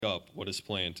up what is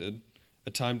planted, a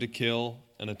time to kill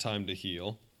and a time to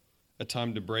heal, a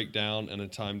time to break down and a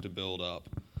time to build up,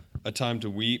 a time to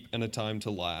weep and a time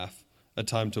to laugh, a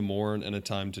time to mourn and a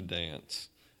time to dance,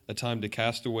 a time to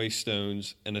cast away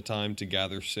stones and a time to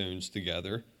gather stones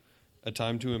together, a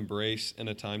time to embrace and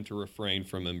a time to refrain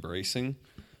from embracing,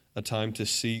 a time to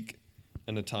seek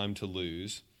and a time to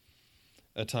lose,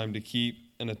 a time to keep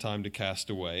and a time to cast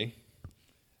away,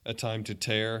 a time to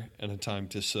tear and a time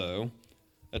to sow,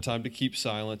 a time to keep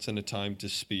silence and a time to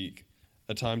speak,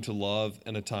 a time to love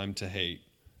and a time to hate,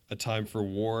 a time for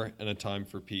war and a time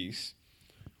for peace.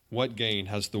 What gain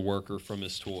has the worker from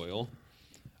his toil?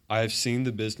 I have seen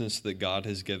the business that God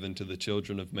has given to the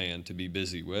children of man to be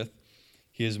busy with.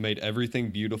 He has made everything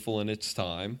beautiful in its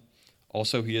time.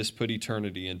 Also, he has put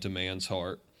eternity into man's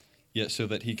heart, yet so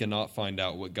that he cannot find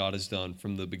out what God has done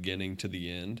from the beginning to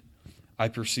the end. I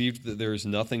perceived that there is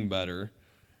nothing better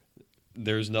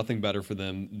for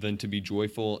them than to be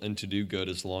joyful and to do good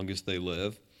as long as they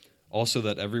live. Also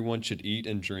that everyone should eat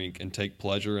and drink and take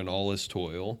pleasure in all his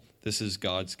toil. This is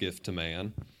God's gift to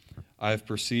man. I have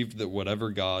perceived that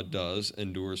whatever God does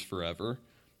endures forever.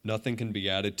 Nothing can be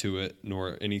added to it,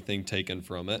 nor anything taken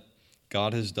from it.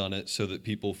 God has done it so that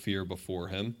people fear before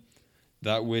him.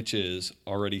 That which is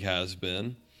already has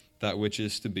been. That which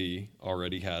is to be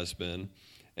already has been.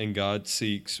 And God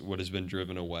seeks what has been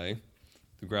driven away.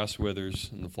 The grass withers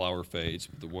and the flower fades,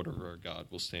 but the word of our God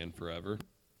will stand forever.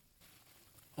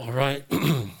 All right.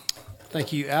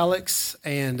 Thank you, Alex.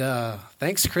 And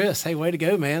thanks, Chris. Hey, way to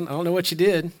go, man. I don't know what you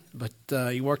did, but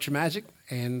you worked your magic,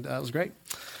 and it was great.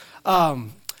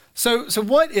 So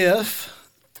what if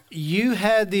you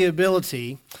had the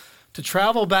ability to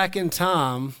travel back in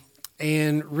time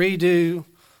and redo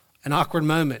an awkward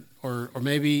moment or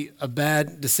maybe a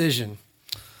bad decision?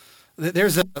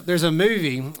 There's a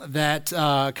movie that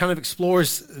kind of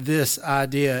explores this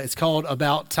idea. It's called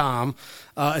About Time.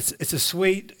 It's a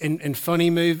sweet and funny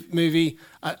movie.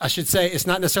 I should say it's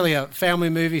not necessarily a family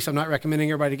movie, so I'm not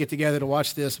recommending everybody get together to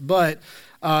watch this. But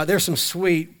there's some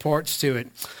sweet parts to it.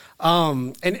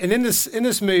 And in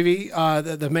this movie,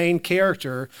 the main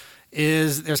character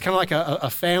there's kind of like a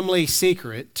family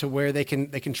secret to where they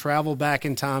can travel back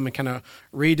in time and kind of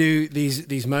redo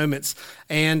these moments.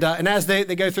 And as they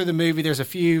go through the movie, there's a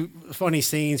few funny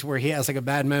scenes where he has like a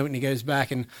bad moment and he goes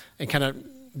back and kind of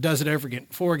does it over again.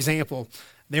 For example,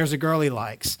 there's a girl he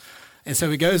likes. And so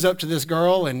he goes up to this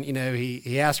girl and,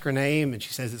 he asks her name and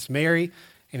she says it's Mary.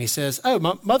 And he says, oh,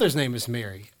 my mother's name is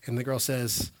Mary. And the girl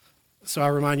says, so I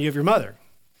remind you of your mother.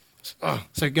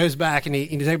 So he goes back and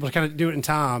he's able to kind of do it in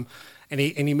time, and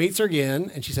he meets her again,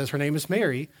 and she says her name is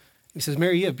Mary. And he says,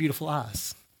 Mary, you have beautiful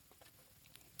eyes.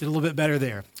 Did a little bit better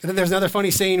there. And then there's another funny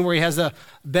scene where he has the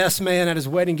best man at his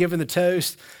wedding giving the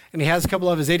toast, and he has a couple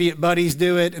of his idiot buddies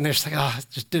do it, and they're just like,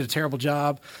 just did a terrible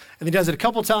job. And he does it a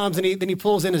couple times, and then he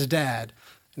pulls in his dad,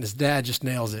 and his dad just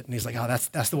nails it, and he's like,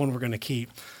 that's the one we're going to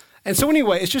keep. And so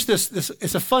anyway, it's just this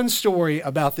it's a fun story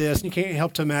about this, and you can't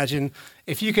help to imagine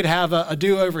if you could have a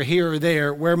do-over here or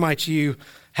there, where might you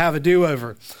have a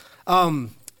do-over?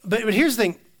 But here's the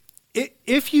thing.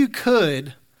 If you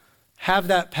could have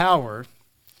that power,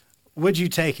 would you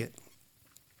take it?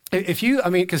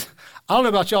 Because I don't know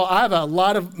about y'all, I have a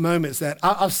lot of moments that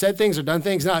I've said things or done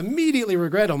things, and I immediately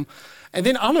regret them. And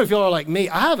then I don't know if y'all are like me.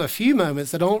 I have a few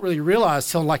moments that I don't really realize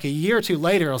till like a year or two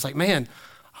later. I was like, man,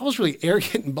 I was really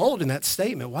arrogant and bold in that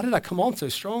statement. Why did I come on so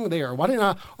strong there? Or why didn't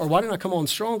I come on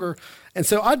stronger? And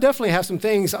so I definitely have some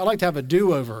things I'd like to have a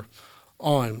do-over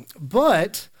on.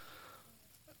 But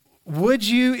would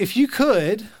you, if you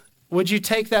could, would you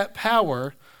take that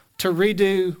power to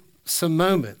redo some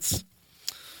moments?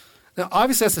 Now,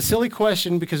 obviously, that's a silly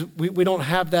question because we don't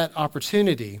have that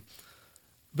opportunity.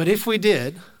 But if we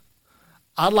did,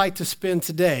 I'd like to spend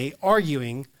today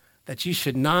arguing that you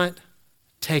should not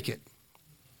take it.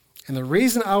 And the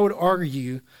reason I would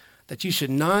argue that you should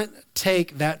not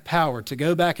take that power to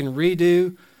go back and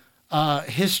redo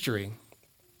history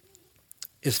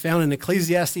is found in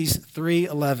Ecclesiastes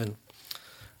 3:11. It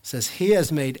says, he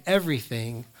has made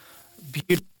everything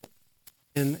beautiful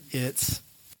in its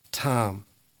time.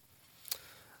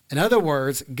 In other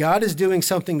words, God is doing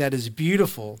something that is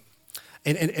beautiful.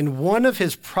 And one of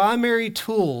his primary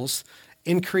tools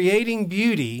in creating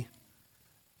beauty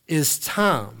is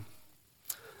time.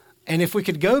 And if we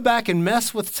could go back and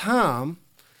mess with time,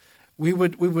 we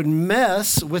would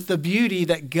mess with the beauty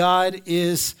that God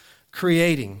is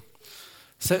creating.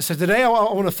 So today I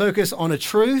want to focus on a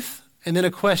truth and then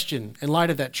a question in light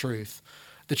of that truth.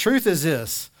 The truth is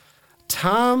this: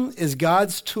 time is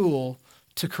God's tool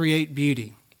to create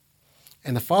beauty.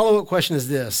 And the follow-up question is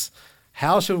this: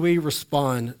 How should we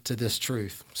respond to this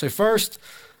truth? So first,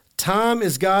 time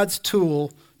is God's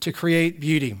tool to create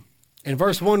beauty. In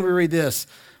verse 1, we read this: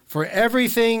 "For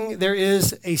everything there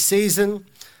is a season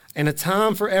and a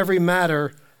time for every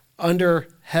matter under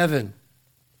heaven."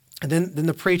 And then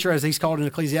the preacher, as he's called in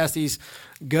Ecclesiastes,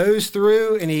 goes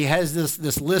through and he has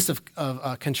this list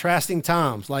of contrasting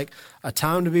times, like a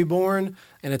time to be born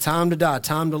and a time to die, a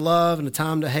time to love and a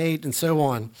time to hate, and so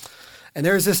on. And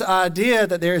there's this idea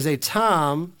that there is a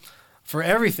time for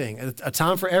everything, a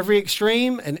time for every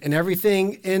extreme and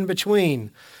everything in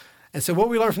between. And so what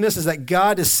we learn from this is that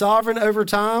God is sovereign over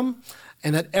time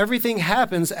and that everything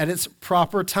happens at its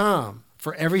proper time.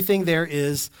 For everything there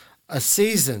is a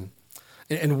season.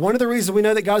 And one of the reasons we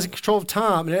know that God's in control of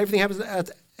time and everything happens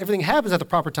at the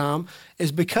proper time is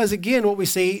because, again, what we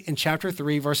see in chapter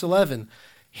 3, verse 11.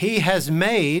 He has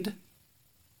made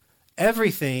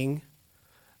everything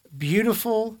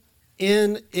beautiful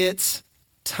in its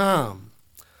time.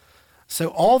 So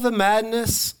all the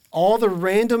madness, all the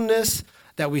randomness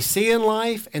that we see in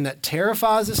life and that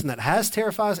terrifies us and that has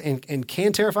terrified us and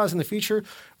can terrify us in the future,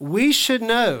 we should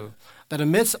know that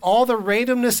amidst all the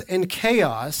randomness and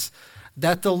chaos,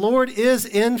 that the Lord is,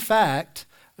 in fact,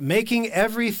 making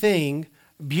everything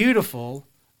beautiful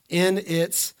in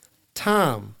its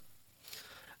time.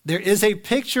 There is a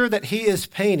picture that he is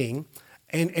painting,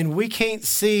 and we can't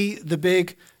see the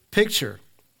big picture.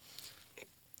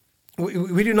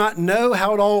 We do not know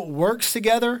how it all works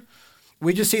together.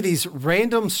 We just see these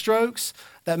random strokes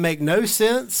that make no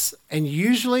sense and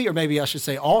usually, or maybe I should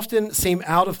say often, seem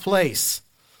out of place.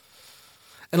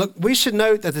 And look, we should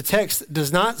note that the text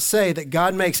does not say that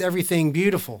God makes everything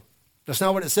beautiful. That's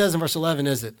not what it says in verse 11,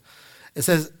 is it? It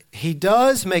says he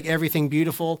does make everything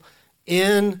beautiful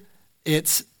in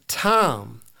its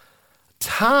time.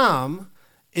 Time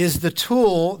is the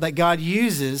tool that God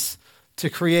uses to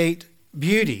create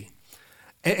beauty.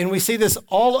 And we see this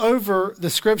all over the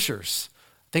scriptures.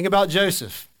 Think about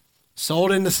Joseph,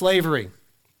 sold into slavery,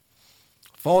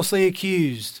 falsely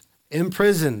accused,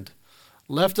 imprisoned,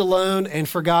 left alone and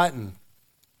forgotten.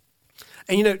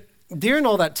 And, during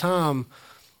all that time,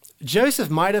 Joseph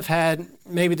might have had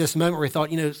maybe this moment where he thought,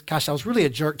 gosh, I was really a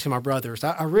jerk to my brothers.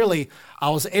 I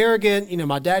was arrogant.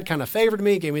 My dad kind of favored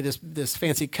me, gave me this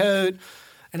fancy coat,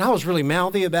 and I was really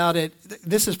mouthy about it.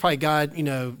 This is probably God,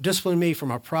 disciplining me for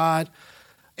my pride.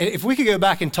 And if we could go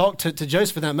back and talk to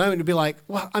Joseph in that moment, it'd be like,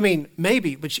 well,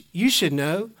 maybe, but you should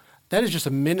know that is just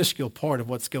a minuscule part of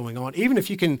what's going on. Even if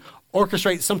you can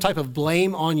orchestrate some type of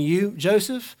blame on you,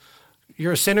 Joseph,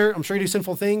 you're a sinner, I'm sure you do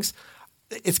sinful things.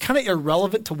 It's kind of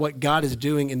irrelevant to what God is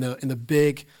doing in the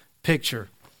big picture.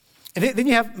 And then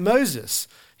you have Moses.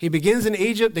 He begins in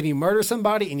Egypt, then he murders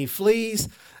somebody, and he flees,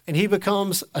 and he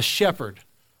becomes a shepherd.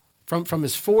 From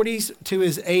his 40s to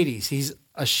his 80s, he's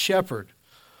a shepherd.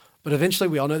 But eventually,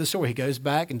 we all know the story. He goes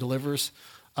back and delivers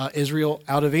Israel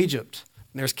out of Egypt.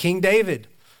 And there's King David,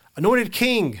 anointed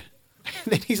king.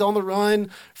 Then he's on the run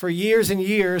for years and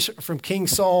years from King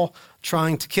Saul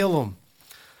trying to kill him.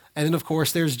 And then, of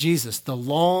course, there's Jesus, the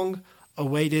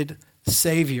long-awaited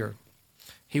Savior.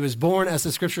 He was born, as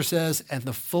the scripture says, at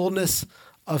the fullness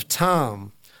of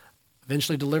time,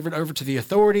 eventually delivered over to the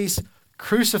authorities,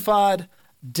 crucified,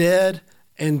 dead,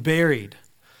 and buried.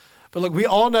 But look, we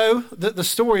all know the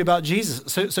story about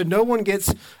Jesus, so no one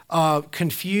gets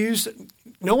confused.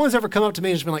 No one's ever come up to me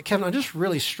and just been like, Kevin, I just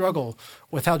really struggle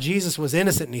with how Jesus was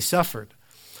innocent and he suffered.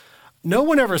 No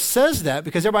one ever says that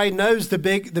because everybody knows the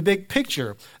big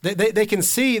picture. They can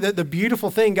see that the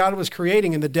beautiful thing God was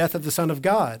creating in the death of the Son of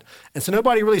God. And so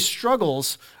nobody really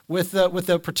struggles with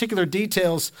the particular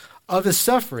details of his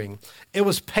suffering. It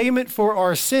was payment for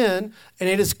our sin, and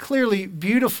it is clearly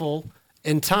beautiful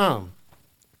in time.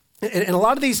 And a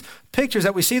lot of these pictures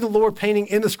that we see the Lord painting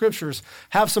in the scriptures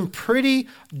have some pretty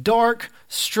dark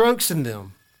strokes in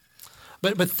them.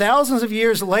 But thousands of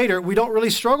years later, we don't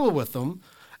really struggle with them.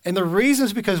 And the reason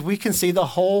is because we can see the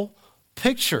whole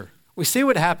picture. We see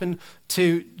what happened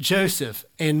to Joseph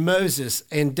and Moses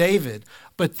and David,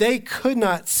 but they could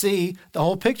not see the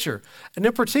whole picture. And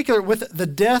in particular, with the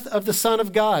death of the Son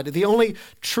of God, the only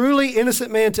truly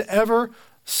innocent man to ever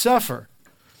suffer.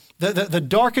 The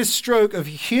darkest stroke of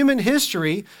human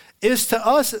history is to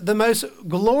us the most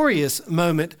glorious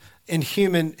moment in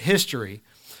human history.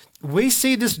 We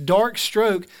see this dark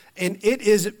stroke, and it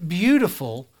is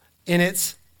beautiful in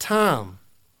its time.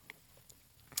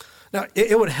 Now,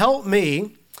 it would help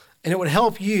me, and it would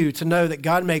help you to know that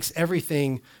God makes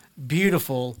everything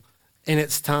beautiful in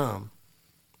its time.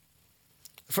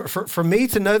 For me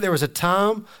to know there was a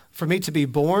time for me to be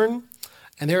born,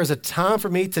 and there is a time for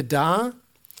me to die,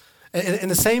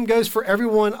 and the same goes for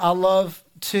everyone I love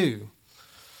too.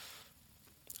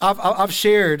 I've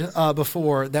shared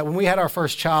before that when we had our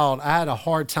first child, I had a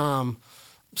hard time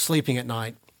sleeping at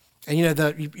night. And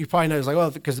you probably know, it's like,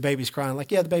 well, because the baby's crying.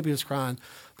 Like, yeah, the baby was crying.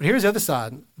 But here's the other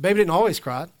side. The baby didn't always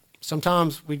cry.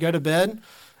 Sometimes we'd go to bed,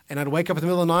 and I'd wake up in the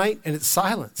middle of the night, and it's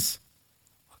silence.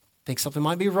 I think something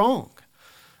might be wrong.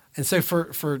 And so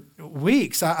for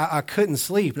weeks, I couldn't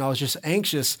sleep, and I was just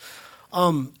anxious.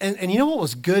 And you know what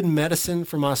was good medicine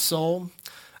for my soul?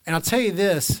 And I'll tell you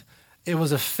this, it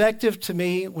was effective to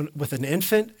me with an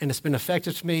infant, and it's been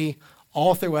effective to me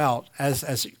all throughout.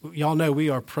 As y'all know, we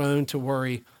are prone to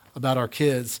worry about our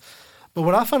kids. But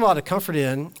what I find a lot of comfort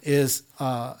in is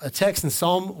a text in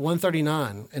Psalm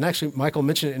 139. And actually, Michael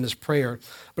mentioned it in his prayer.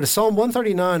 But it's Psalm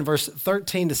 139, verse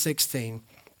 13 to 16.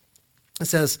 It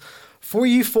says, "For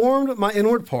you formed my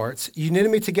inward parts. You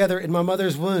knitted me together in my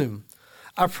mother's womb.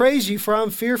 I praise you, for I am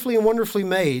fearfully and wonderfully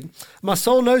made. My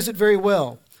soul knows it very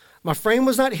well. My frame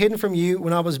was not hidden from you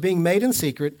when I was being made in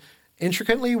secret,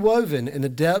 intricately woven in the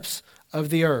depths of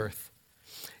the earth.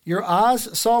 Your eyes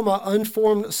saw my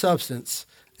unformed substance."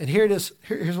 And here it is.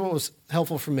 Here's what was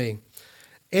helpful for me.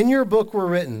 "In your book were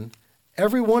written,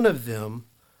 every one of them,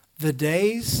 the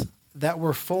days that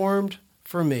were formed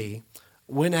for me,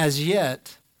 when as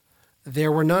yet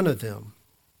there were none of them."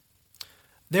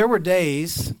 There were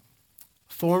days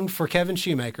formed for Kevin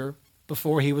Shoemaker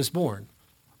before he was born.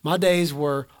 My days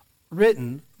were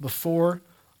written before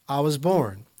I was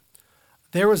born.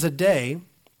 There was a day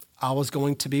I was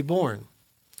going to be born,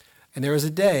 and there is a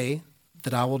day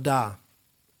that I will die.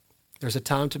 There's a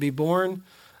time to be born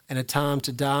and a time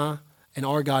to die, and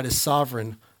our God is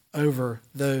sovereign over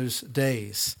those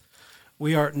days.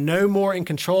 We are no more in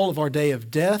control of our day of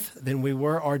death than we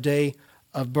were our day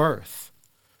of birth.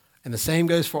 And the same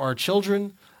goes for our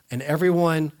children and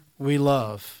everyone we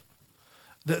love.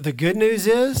 The good news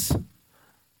is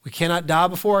we cannot die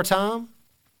before our time.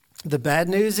 The bad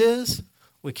news is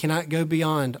we cannot go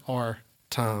beyond our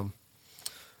time.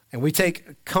 And we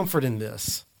take comfort in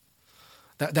this.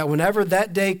 That whenever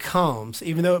that day comes,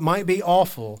 even though it might be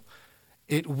awful,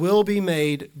 it will be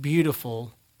made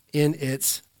beautiful in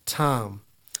its time.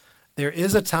 There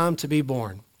is a time to be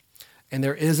born, and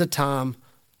there is a time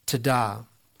to die.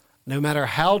 No matter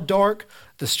how dark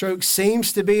the stroke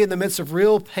seems to be in the midst of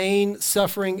real pain,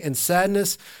 suffering, and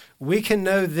sadness, we can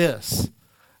know this: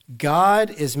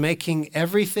 God is making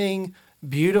everything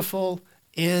beautiful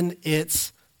in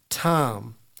its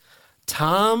time.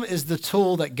 Time is the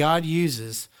tool that God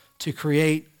uses to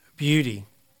create beauty.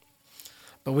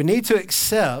 But we need to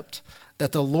accept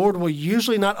that the Lord will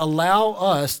usually not allow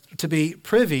us to be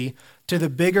privy to the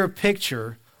bigger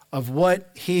picture of what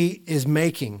he is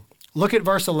making. Look at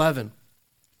verse 11.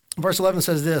 Verse 11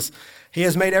 says this: "He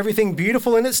has made everything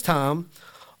beautiful in its time.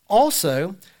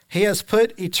 Also, he has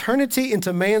put eternity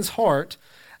into man's heart,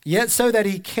 yet so that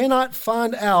he cannot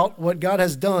find out what God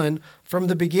has done from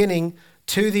the beginning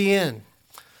to the end."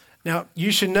 Now,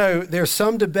 you should know there's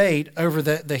some debate over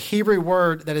the Hebrew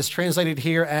word that is translated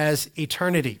here as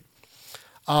eternity.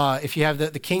 If you have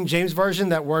the King James Version,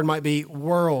 that word might be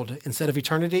world instead of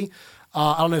eternity.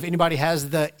 I don't know if anybody has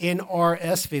the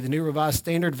NRSV, the New Revised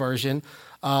Standard Version,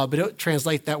 but it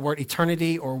translates that word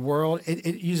eternity or world.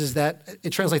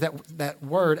 It translates that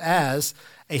word as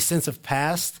a sense of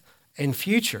past and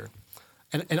future.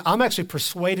 And I'm actually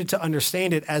persuaded to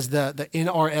understand it as the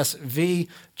NRSV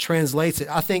translates it.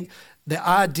 I think the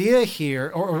idea here,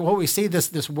 or what we see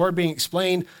this word being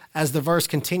explained as the verse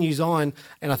continues on,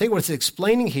 and I think what it's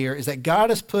explaining here is that God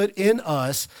has put in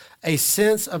us a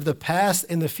sense of the past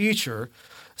and the future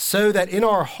so that in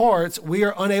our hearts we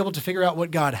are unable to figure out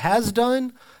what God has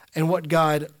done and what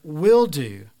God will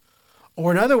do.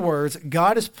 Or in other words,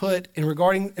 God has put, in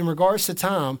regards to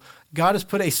time, God has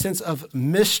put a sense of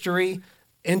mystery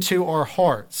into our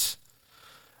hearts.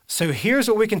 So here's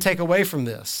what we can take away from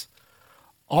this.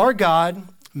 Our God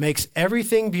makes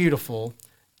everything beautiful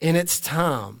in its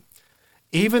time.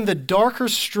 Even the darker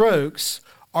strokes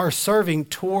are serving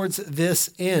towards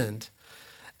this end.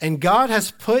 And God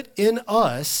has put in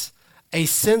us a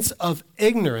sense of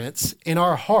ignorance in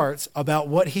our hearts about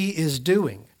what he is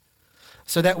doing,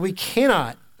 so that we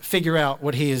cannot figure out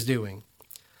what he is doing.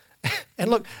 And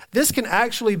look, this can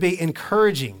actually be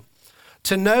encouraging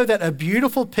to know that a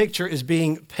beautiful picture is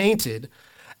being painted.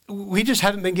 We just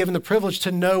haven't been given the privilege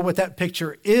to know what that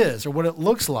picture is or what it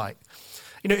looks like.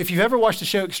 You know, if you've ever watched the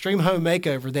show Extreme Home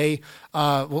Makeover, they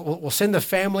will send the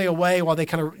family away while they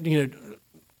kind of,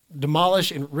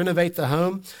 demolish and renovate the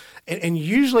home. And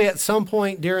usually at some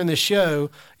point during the show,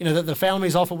 the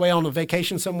family's off away on a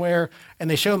vacation somewhere, and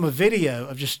they show them a video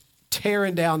of just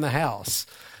tearing down the house.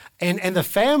 And the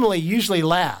family usually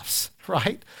laughs,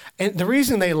 right? And the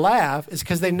reason they laugh is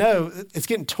because they know it's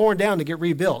getting torn down to get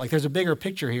rebuilt. Like there's a bigger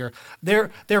picture here. They're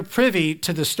privy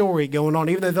to the story going on,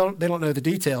 even though they don't know the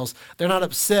details. They're not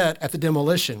upset at the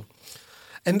demolition.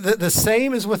 And the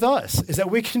same is with us, is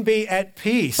that we can be at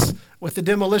peace with the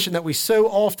demolition that we so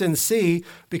often see,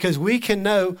 because we can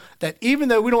know that even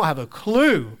though we don't have a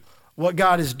clue what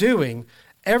God is doing,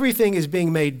 everything is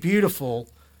being made beautiful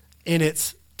in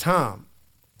its time.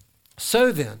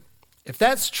 So then, if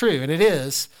that's true, and it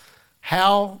is,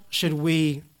 how should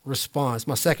we respond? It's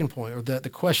my second point, or the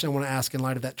question I want to ask in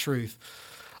light of that truth.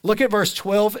 Look at verse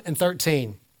 12 and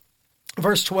 13.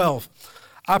 Verse 12,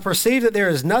 I perceive that there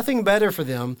is nothing better for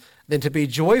them than to be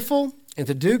joyful and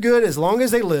to do good as long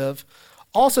as they live.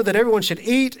 Also that everyone should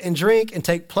eat and drink and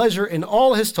take pleasure in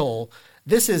all his toil.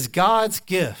 This is God's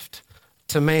gift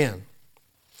to man.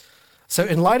 So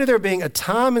in light of there being a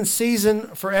time and season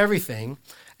for everything,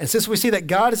 and since we see that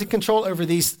God is in control over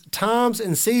these times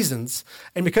and seasons,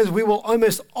 and because we will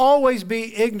almost always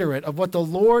be ignorant of what the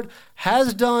Lord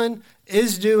has done,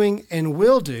 is doing, and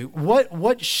will do,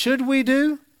 what should we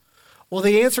do? Well,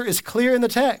 the answer is clear in the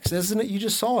text, isn't it? You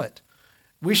just saw it.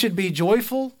 We should be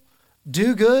joyful,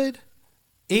 do good,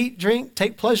 eat, drink,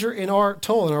 take pleasure in our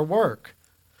toil, in our work.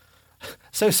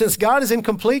 So since God is in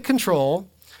complete control,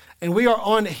 and we are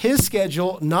on his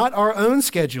schedule, not our own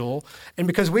schedule, and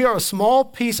because we are a small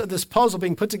piece of this puzzle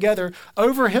being put together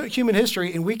over human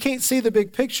history, and we can't see the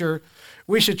big picture,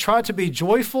 we should try to be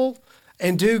joyful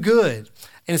and do good.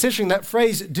 And it's interesting, that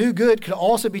phrase, do good, could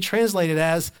also be translated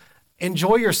as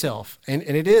enjoy yourself. And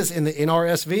it is in the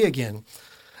NRSV again.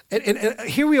 And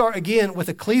here we are again with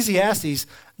Ecclesiastes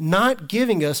not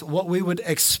giving us what we would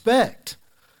expect.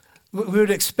 We would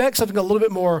expect something a little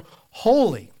bit more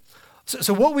holy.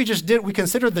 So what we just did, we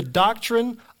considered the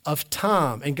doctrine of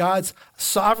time and God's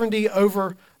sovereignty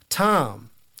over time.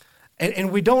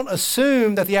 And we don't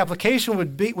assume that the application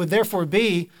would therefore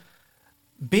be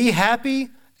happy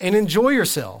and enjoy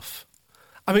yourself.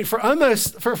 I mean, for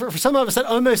some of us, that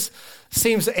almost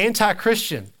seems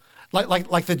anti-Christian.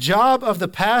 Like the job of the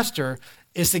pastor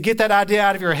is to get that idea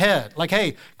out of your head. Like,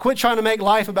 hey, quit trying to make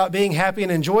life about being happy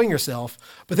and enjoying yourself.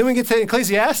 But then we get to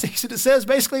Ecclesiastes and it says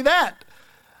basically that.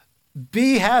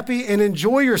 Be happy and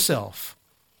enjoy yourself.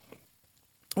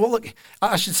 Well, look,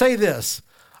 I should say this.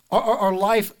 Our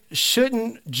life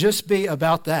shouldn't just be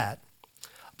about that,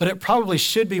 but it probably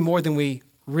should be more than we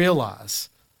realize.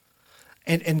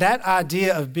 And that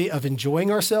idea of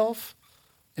enjoying ourselves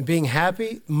and being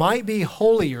happy might be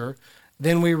holier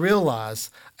than we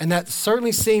realize. And that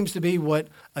certainly seems to be what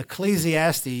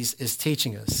Ecclesiastes is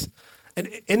teaching us. And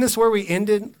isn't this where we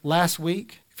ended last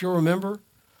week, if you'll remember?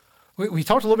 We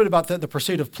talked a little bit about the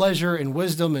pursuit of pleasure and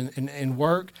wisdom and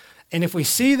work. And if we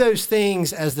see those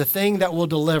things as the thing that will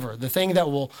deliver, the thing that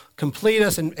will complete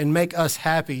us and make us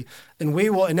happy, then we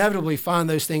will inevitably find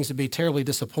those things to be terribly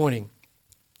disappointing.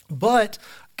 But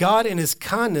God in his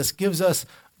kindness gives us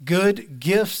good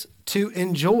gifts to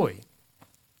enjoy.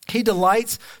 He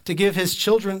delights to give his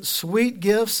children sweet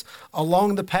gifts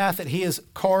along the path that he has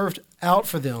carved out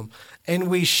for them. And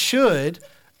we should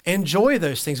enjoy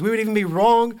those things. We would even be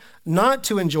wrong not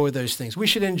to enjoy those things. We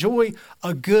should enjoy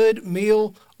a good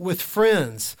meal with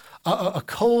friends, a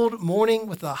cold morning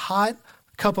with a hot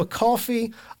cup of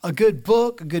coffee, a good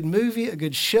book, a good movie, a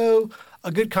good show,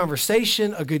 a good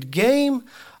conversation, a good game,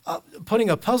 putting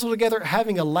a puzzle together,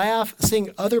 having a laugh,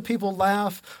 seeing other people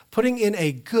laugh, putting in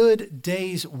a good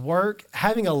day's work,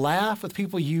 having a laugh with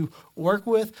people you work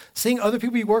with, seeing other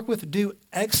people you work with do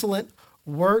excellent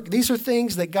work. These are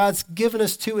things that God's given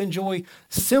us to enjoy,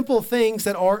 simple things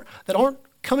that aren't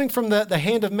coming from the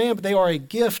hand of man, but they are a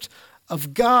gift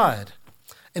of God.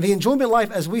 And the enjoyment life,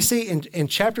 as we see in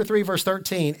chapter 3, verse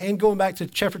 13, and going back to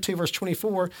chapter 2, verse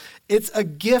 24, it's a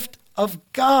gift of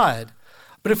God.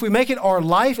 But if we make it our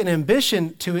life and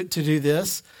ambition to do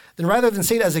this, then rather than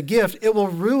see it as a gift, it will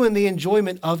ruin the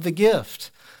enjoyment of the gift.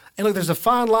 And look, there's a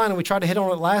fine line, and we tried to hit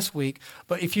on it last week,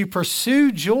 but if you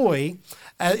pursue joy,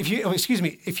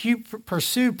 if you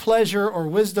pursue pleasure or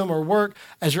wisdom or work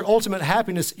as your ultimate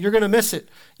happiness, you're going to miss it.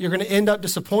 You're going to end up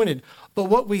disappointed. But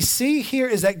what we see here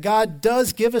is that God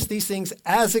does give us these things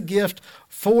as a gift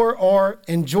for our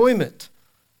enjoyment.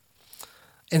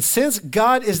 And since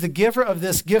God is the giver of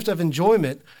this gift of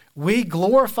enjoyment, we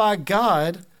glorify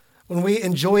God when we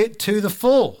enjoy it to the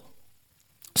full.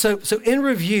 So in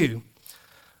review,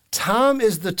 time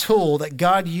is the tool that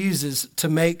God uses to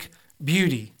make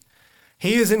beauty.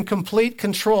 He is in complete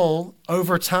control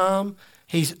over time.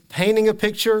 He's painting a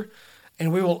picture,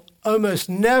 and we will almost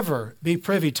never be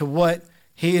privy to what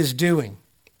he is doing.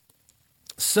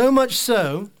 So much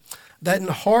so that in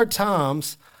hard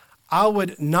times, I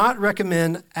would not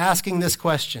recommend asking this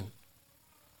question.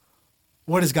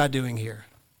 What is God doing here?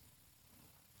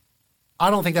 I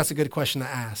don't think that's a good question to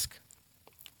ask.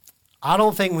 I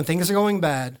don't think when things are going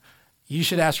bad, you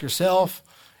should ask yourself,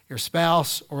 your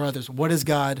spouse, or others, what is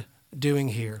God doing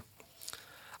here?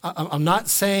 I'm not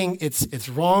saying it's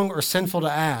wrong or sinful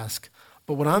to ask,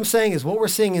 but what I'm saying is what we're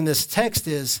seeing in this text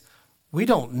is we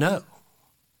don't know.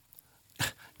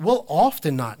 We'll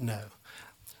often not know.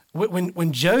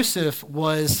 When Joseph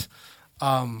was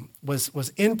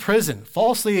in prison,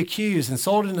 falsely accused and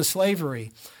sold into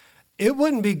slavery, it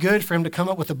wouldn't be good for him to come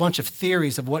up with a bunch of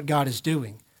theories of what God is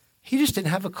doing. He just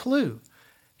didn't have a clue.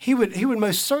 He would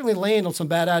most certainly land on some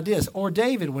bad ideas. Or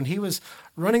David, when he was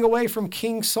running away from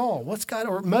King Saul, what's God?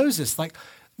 Or Moses, like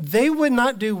they would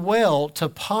not do well to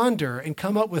ponder and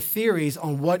come up with theories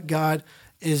on what God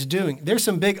is doing. There's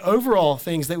some big overall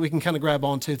things that we can kind of grab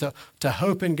onto to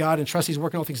hope in God and trust he's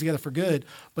working all things together for good.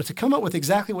 But to come up with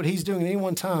exactly what he's doing at any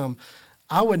one time,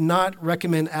 I would not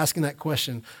recommend asking that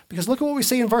question. Because look at what we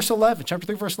see in verse 11, chapter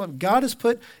 3, verse 11. God has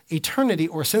put eternity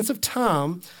or a sense of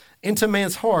time into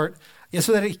man's heart,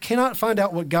 so that he cannot find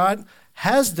out what God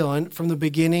has done from the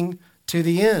beginning to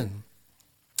the end.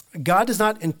 God does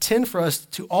not intend for us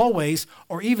to always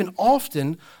or even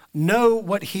often know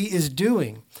what he is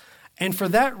doing. And for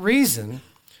that reason,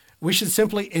 we should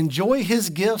simply enjoy his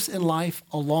gifts in life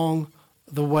along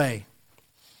the way.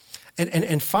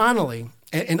 And finally,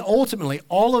 and ultimately,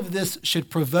 all of this should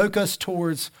provoke us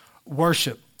towards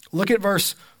worship. Look at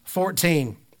verse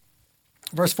 14.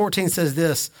 Verse 14 says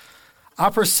this, I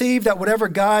perceive that whatever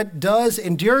God does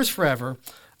endures forever.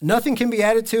 Nothing can be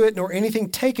added to it, nor anything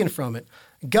taken from it.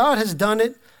 God has done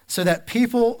it so that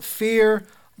people fear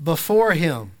before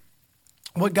him.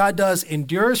 What God does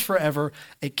endures forever.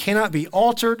 It cannot be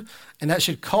altered, and that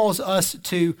should cause us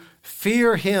to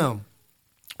fear him.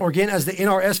 Or again, as the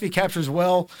NRSV captures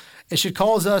well, it should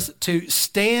cause us to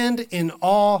stand in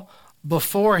awe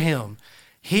before him.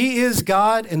 He is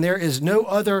God, and there is no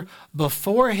other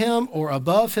before him or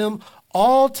above him.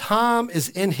 All time is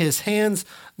in his hands.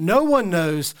 No one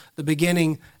knows the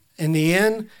beginning and the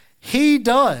end. He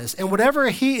does. And whatever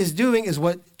he is doing is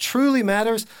what truly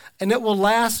matters, and it will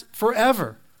last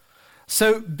forever.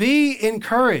 So be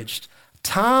encouraged.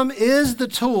 Time is the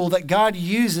tool that God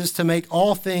uses to make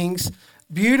all things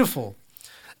beautiful.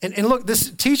 And look, this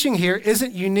teaching here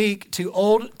isn't unique to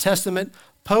Old Testament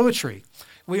poetry.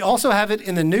 We also have it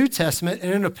in the New Testament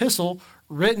in an epistle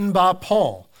written by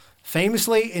Paul.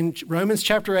 Famously in Romans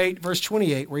chapter 8, verse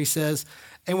 28, where he says,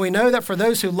 and we know that for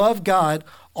those who love God,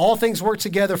 all things work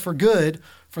together for good,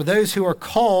 for those who are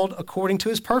called according to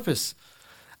his purpose.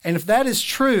 And if that is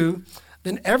true,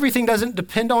 then everything doesn't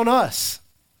depend on us.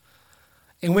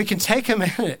 And we can take a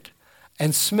minute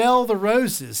and smell the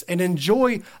roses and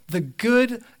enjoy the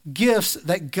good gifts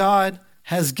that God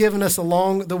has given us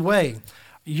along the way.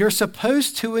 You're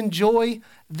supposed to enjoy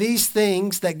these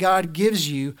things that God gives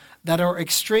you that are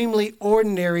extremely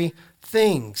ordinary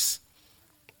things.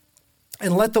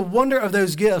 And let the wonder of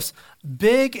those gifts,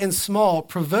 big and small,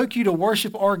 provoke you to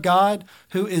worship our God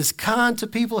who is kind to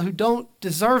people who don't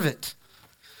deserve it.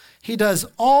 He does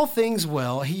all things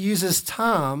well. He uses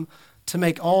time to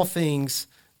make all things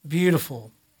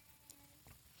beautiful.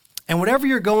 And whatever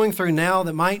you're going through now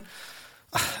that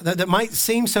might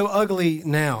seem so ugly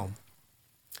now,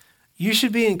 you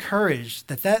should be encouraged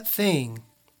that that thing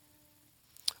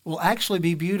will actually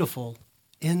be beautiful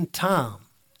in time.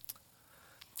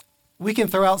 We can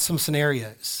throw out some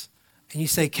scenarios, and you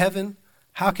say, Kevin,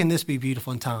 how can this be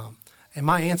beautiful in time? And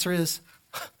my answer is,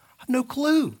 I have no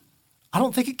clue. I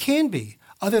don't think it can be,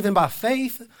 other than by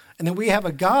faith. And then we have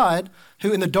a God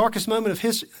who, in the darkest moment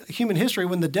of human history,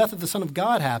 when the death of the Son of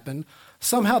God happened,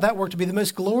 somehow that worked to be the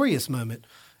most glorious moment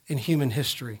in human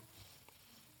history.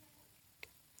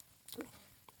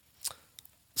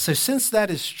 So since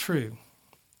that is true,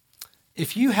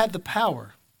 if you had the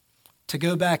power to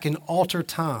go back and alter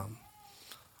time,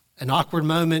 an awkward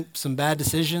moment, some bad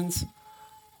decisions,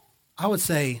 I would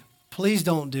say, please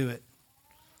don't do it.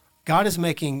 God is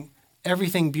making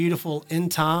everything beautiful in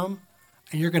time,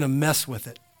 and you're going to mess with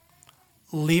it.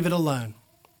 Leave it alone.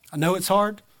 I know it's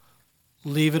hard.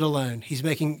 Leave it alone. He's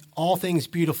making all things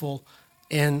beautiful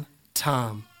in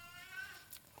time.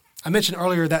 I mentioned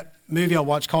earlier that movie I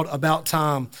watched called About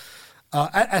Time.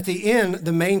 At the end,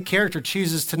 the main character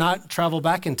chooses to not travel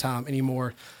back in time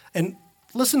anymore. And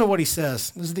listen to what he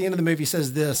says. This is the end of the movie. He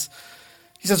says this.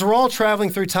 He says, we're all traveling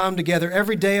through time together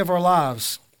every day of our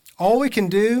lives. All we can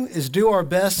do is do our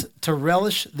best to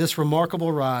relish this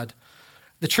remarkable ride.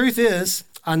 The truth is,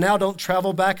 I now don't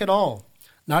travel back at all,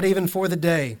 not even for the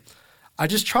day. I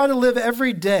just try to live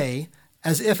every day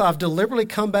as if I've deliberately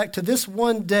come back to this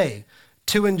one day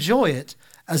to enjoy it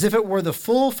as if it were the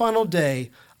full final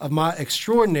day of my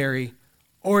extraordinary,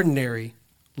 ordinary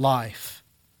life.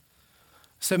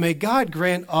 So may God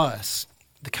grant us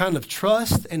the kind of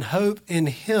trust and hope in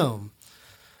Him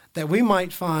that we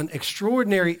might find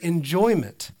extraordinary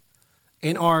enjoyment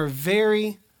in our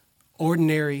very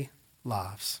ordinary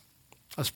lives.